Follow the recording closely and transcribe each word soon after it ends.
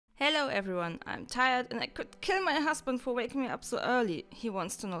Hello everyone, I'm tired and I could kill my husband for waking me up so early. He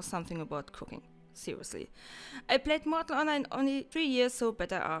wants to know something about cooking. Seriously. I played Mortal Online only 3 years, so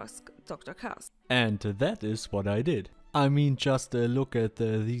better ask DrChaoz. And that is what I did. I mean, just look at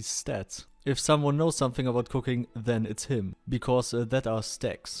these stats. If someone knows something about cooking, then it's him, because that are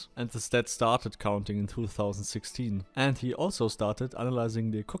stacks. And the stats started counting in 2016. And he also started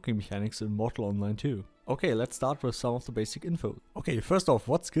analyzing the cooking mechanics in Mortal Online too. Okay, let's start with some of the basic info. Okay, first off,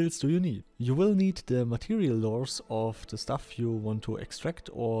 what skills do you need? You will need the material lores of the stuff you want to extract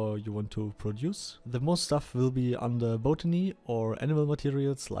or you want to produce. The most stuff will be under botany or animal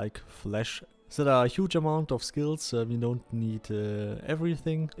materials like flesh. So there are a huge amount of skills, we don't need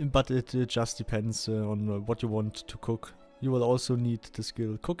everything, but it just depends on what you want to cook. You will also need the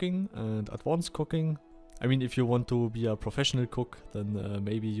skill cooking and advanced cooking. I mean, if you want to be a professional cook, then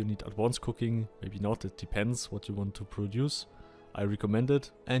maybe you need advanced cooking, maybe not, it depends what you want to produce. I recommend it.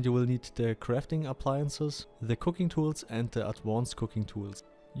 And you will need the crafting appliances, the cooking tools and the advanced cooking tools.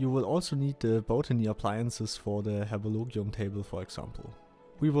 You will also need the botany appliances for the Herbologium Table, for example.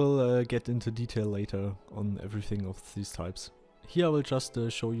 We will get into detail later on everything of these types. Here I will just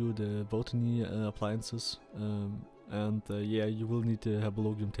show you the botany appliances. Yeah, you will need the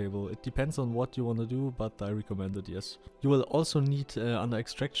Herbologium Table. It depends on what you want to do, but I recommend it, yes. You will also need under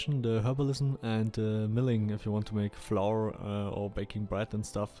extraction the herbalism and milling if you want to make flour or baking bread and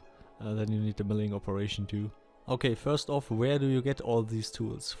stuff. Then you need the milling operation too. Okay, first off, where do you get all these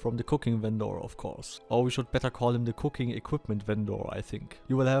tools? From the cooking vendor, of course. Or we should better call him the cooking equipment vendor, I think.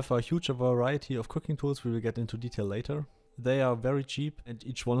 You will have a huge variety of cooking tools, we will get into detail later. They are very cheap and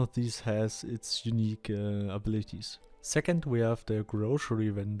each one of these has its unique abilities. Second, we have the grocery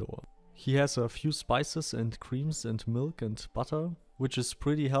vendor. He has a few spices and creams and milk and butter, which is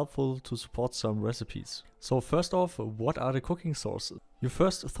pretty helpful to support some recipes. So first off, what are the cooking sources? You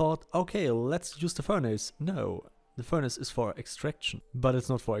first thought, okay, let's use the furnace. No, the furnace is for extraction, but it's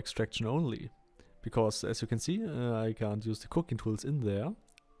not for extraction only. Because as you can see, I can't use the cooking tools in there.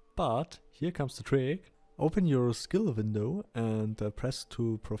 But here comes the trick. Open your skill window and press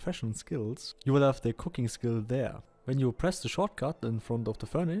to professional skills. You will have the cooking skill there. When you press the shortcut in front of the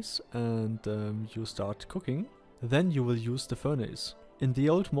furnace and you start cooking, then you will use the furnace. In the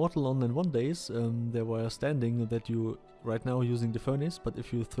old Mortal Online 1 days, there were standing that you right now using the furnace, but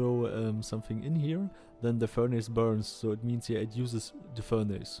if you throw something in here, then the furnace burns, so it means it uses the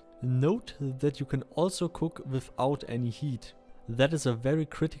furnace. Note that you can also cook without any heat. That is a very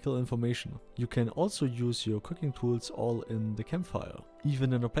critical information. You can also use your cooking tools all in the campfire,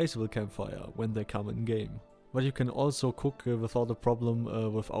 even in a placeable campfire when they come in game. But you can also cook without a problem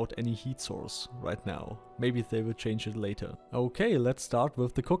without any heat source right now. Maybe they will change it later. Okay, let's start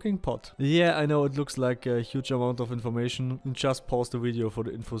with the cooking pot. Yeah, I know it looks like a huge amount of information. Just pause the video for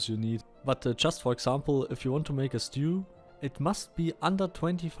the infos you need. But just for example, if you want to make a stew, it must be under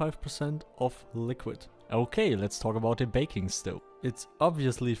 25% of liquid. Okay, let's talk about a baking stove. It's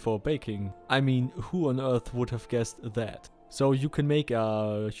obviously for baking. I mean, who on earth would have guessed that? So you can make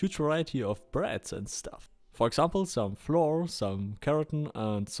a huge variety of breads and stuff. For example, some flour, some keratin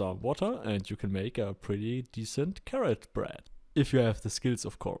and some water, and you can make a pretty decent carrot bread. If you have the skills,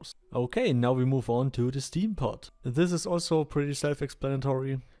 of course. Okay, now we move on to the steam pot. This is also pretty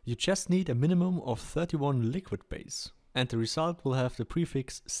self-explanatory. You just need a minimum of 31 liquid base. And the result will have the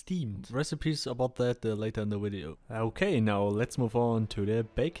prefix steamed. Recipes about that later in the video. Okay, now let's move on to the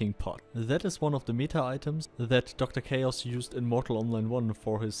baking pot. That is one of the meta items that DrChaoz used in Mortal Online 1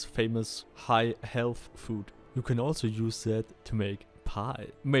 for his famous high health food. You can also use that to make pie,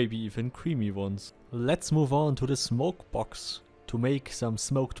 maybe even creamy ones. Let's move on to the smoke box to make some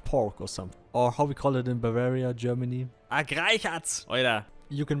smoked pork or something. Or how we call it in Bavaria, Germany. Agreichert's! Oida!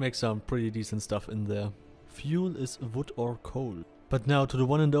 You can make some pretty decent stuff in there. Fuel is wood or coal. But now to the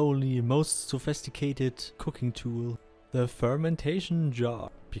one and only most sophisticated cooking tool, the Fermentation Jar.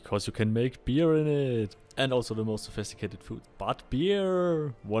 Because you can make beer in it. And also the most sophisticated food. But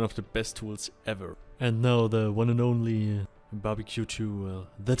beer! One of the best tools ever. And now the one and only barbecue tool,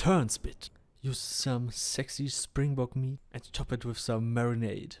 the turnspit. Use some sexy springbok meat and top it with some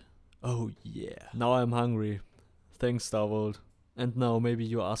marinade. Oh yeah. Now I'm hungry. Thanks, Starworld. And now maybe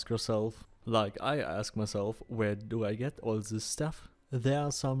you ask yourself, like I ask myself, where do I get all this stuff? There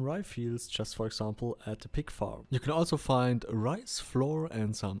are some rye fields, just for example at the pig farm. You can also find rice, flour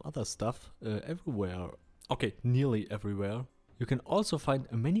and some other stuff everywhere. Okay, nearly everywhere. You can also find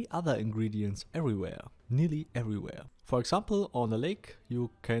many other ingredients everywhere. Nearly everywhere. For example, on a lake you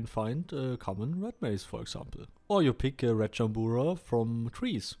can find common red maize, for example. Or you pick red jambura from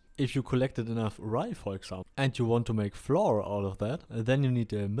trees. If you collected enough rye, for example, and you want to make flour out of that, then you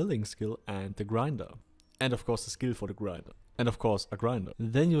need a milling skill and a grinder. And of course a skill for the grinder. And of course a grinder.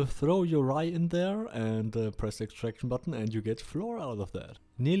 Then you throw your rye in there and press the extraction button and you get flour out of that.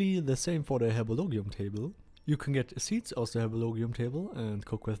 Nearly the same for the Herbologium Table. You can get seeds aus the Herbologium Table and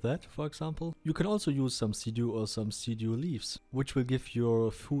cook with that, for example. You can also use some seedew or some seedew leaves, which will give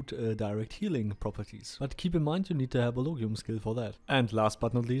your food direct healing properties. But keep in mind you need the Herbologium skill for that. And last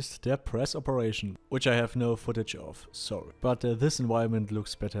but not least, their press operation, which I have no footage of, sorry. But this environment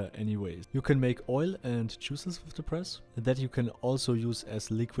looks better anyways. You can make oil and juices with the press, that you can also use as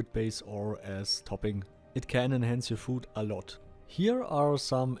liquid base or as topping. It can enhance your food a lot. Here are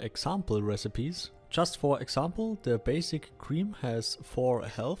some example recipes. Just for example, the basic cream has 4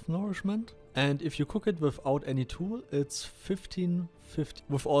 health nourishment, and if you cook it without any tool, it's 1550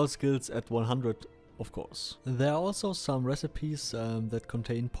 with all skills at 100, of course. There are also some recipes that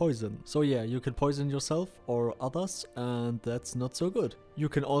contain poison. So yeah, you can poison yourself or others, and that's not so good. You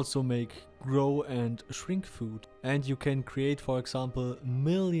can also make, grow and shrink food. And you can create, for example,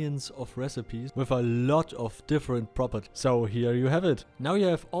 millions of recipes with a lot of different properties. So here you have it. Now you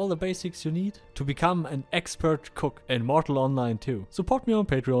have all the basics you need to become an expert cook in Mortal Online too. Support me on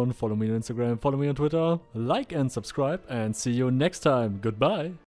Patreon, follow me on Instagram, follow me on Twitter, like and subscribe, and see you next time. Goodbye.